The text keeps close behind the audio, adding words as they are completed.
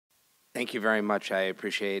Thank you very much. I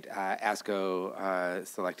appreciate ASCO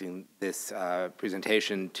selecting this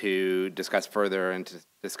presentation to discuss further and to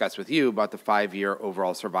discuss with you about the 5-year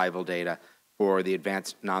overall survival data for the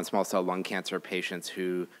advanced non-small cell lung cancer patients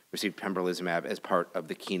who received pembrolizumab as part of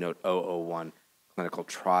the KEYNOTE-001 clinical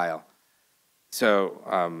trial.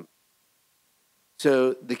 So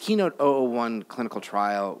the KEYNOTE-001 clinical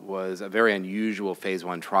trial was a very unusual phase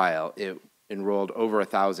 1 trial. It enrolled over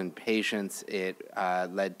 1,000 patients. It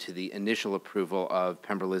led to the initial approval of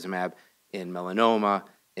pembrolizumab in melanoma,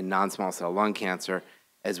 in non-small cell lung cancer,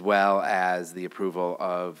 as well as the approval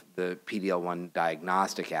of the PD-L1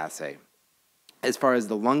 diagnostic assay. As far as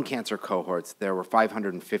the lung cancer cohorts, there were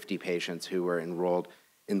 550 patients who were enrolled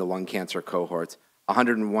in the lung cancer cohorts,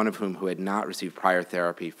 101 of whom who had not received prior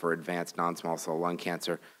therapy for advanced non-small cell lung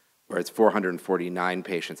cancer, whereas 449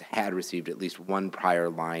 patients had received at least one prior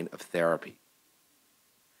line of therapy.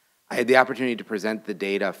 I had the opportunity to present the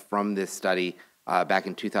data from this study back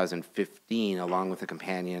in 2015, along with a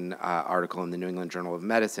companion article in the New England Journal of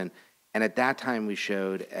Medicine, and at that time we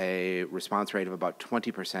showed a response rate of about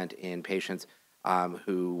 20% in patients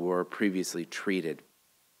who were previously treated.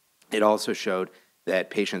 It also showed that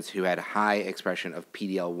patients who had high expression of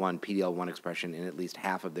PD-L1 expression in at least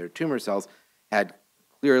half of their tumor cells had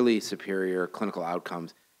clearly superior clinical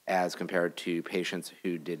outcomes as compared to patients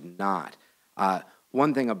who did not.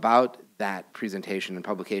 One thing about that presentation and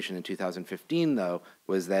publication in 2015, though,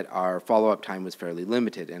 was that our follow-up time was fairly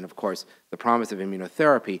limited. And of course, the promise of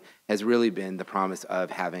immunotherapy has really been the promise of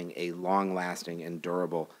having a long-lasting and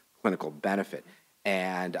durable clinical benefit.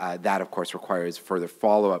 And that, of course, requires further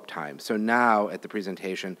follow-up time. So now, at the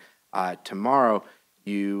presentation tomorrow,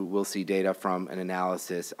 you will see data from an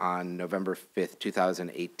analysis on November 5th,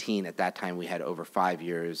 2018. At that time, we had over 5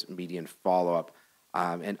 years median follow-up.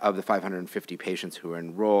 And of the 550 patients who were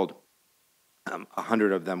enrolled,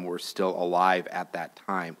 100 of them were still alive at that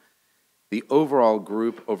time. The overall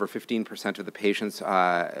group, over 15% of the patients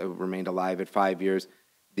remained alive at 5 years.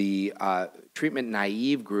 The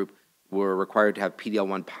treatment-naive group were required to have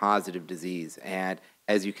PD-L1 positive disease. And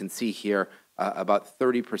as you can see here, about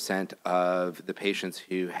 30% of the patients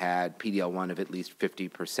who had PD-L1 of at least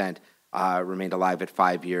 50% remained alive at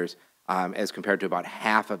 5 years, as compared to about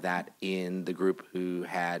half of that in the group who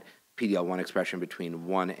had PD-L1 expression between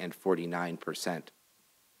 1 and 49%.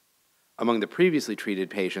 Among the previously treated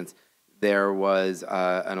patients, there was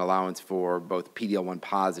an allowance for both PD-L1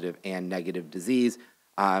 positive and negative disease.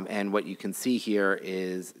 And what you can see here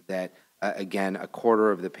is that, again, a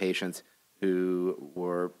quarter of the patients who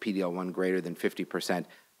were PD-L1 greater than 50%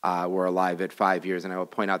 were alive at 5 years. And I will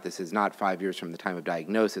point out this is not 5 years from the time of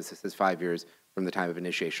diagnosis. This is 5 years from the time of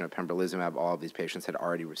initiation of pembrolizumab. All of these patients had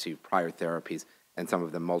already received prior therapies, and some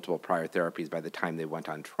of them multiple prior therapies by the time they went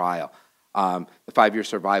on trial. The 5-year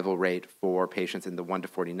survival rate for patients in the 1 to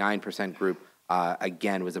 49% group,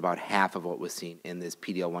 again, was about half of what was seen in this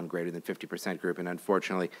PD-L1 greater than 50% group. And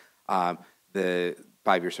unfortunately, the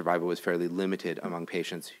 5-year survival was fairly limited among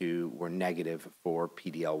patients who were negative for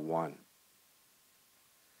PD-L1.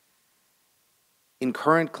 In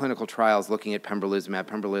current clinical trials looking at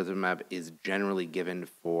pembrolizumab is generally given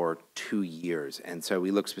for 2 years. And so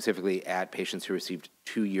we look specifically at patients who received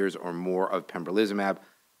 2 years or more of pembrolizumab.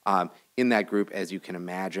 In that group, as you can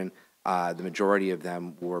imagine, the majority of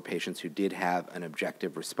them were patients who did have an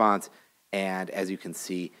objective response. And as you can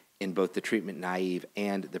see, in both the treatment-naive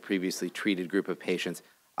and the previously treated group of patients,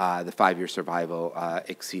 the 5-year survival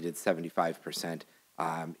exceeded 75%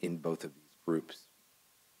 in both of these groups.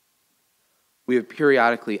 We have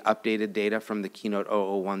periodically updated data from the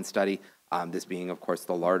KEYNOTE-001 study, this being, of course,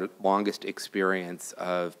 the longest experience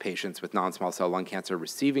of patients with non-small cell lung cancer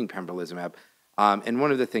receiving pembrolizumab. And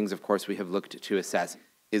one of the things, of course, we have looked to assess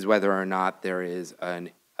is whether or not there is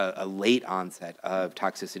a late onset of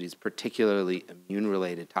toxicities, particularly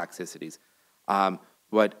immune-related toxicities.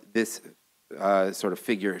 What this sort of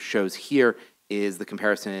figure shows here is the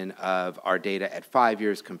comparison of our data at 5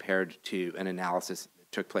 years compared to an analysis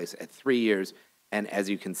took place at 3 years, and as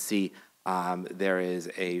you can see, there is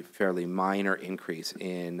a fairly minor increase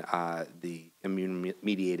in the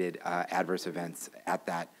immune-mediated adverse events at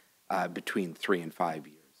that between 3 and 5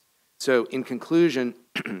 years. So in conclusion,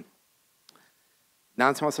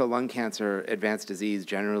 non-small cell lung cancer advanced disease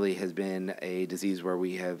generally has been a disease where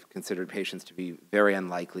we have considered patients to be very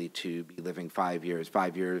unlikely to be living 5 years.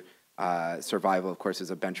 5-year survival, of course,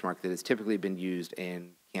 is a benchmark that has typically been used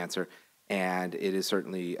in cancer, and it is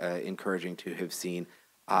certainly encouraging to have seen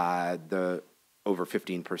the over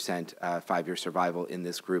 15% 5-year survival in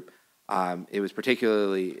this group. It was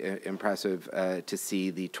particularly impressive to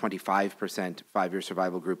see the 25% 5-year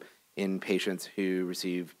survival group in patients who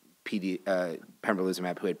received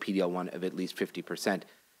pembrolizumab who had PD-L1 of at least 50%.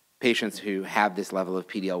 Patients who have this level of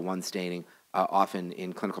PD-L1 staining often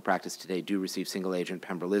in clinical practice today do receive single-agent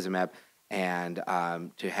pembrolizumab, and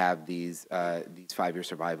to have these 5-year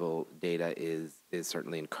survival data is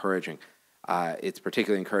certainly encouraging. It's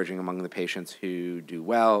particularly encouraging among the patients who do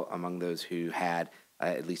well, among those who had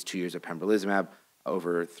at least 2 years of pembrolizumab.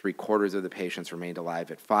 Over 3/4 of the patients remained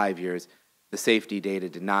alive at 5 years. The safety data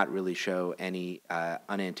did not really show any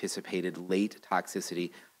unanticipated late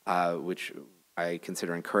toxicity, which I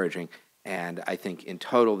consider encouraging. And I think in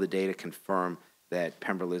total, the data confirm that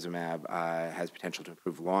pembrolizumab has potential to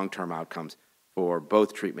improve long-term outcomes for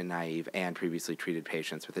both treatment-naive and previously treated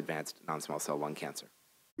patients with advanced non-small cell lung cancer.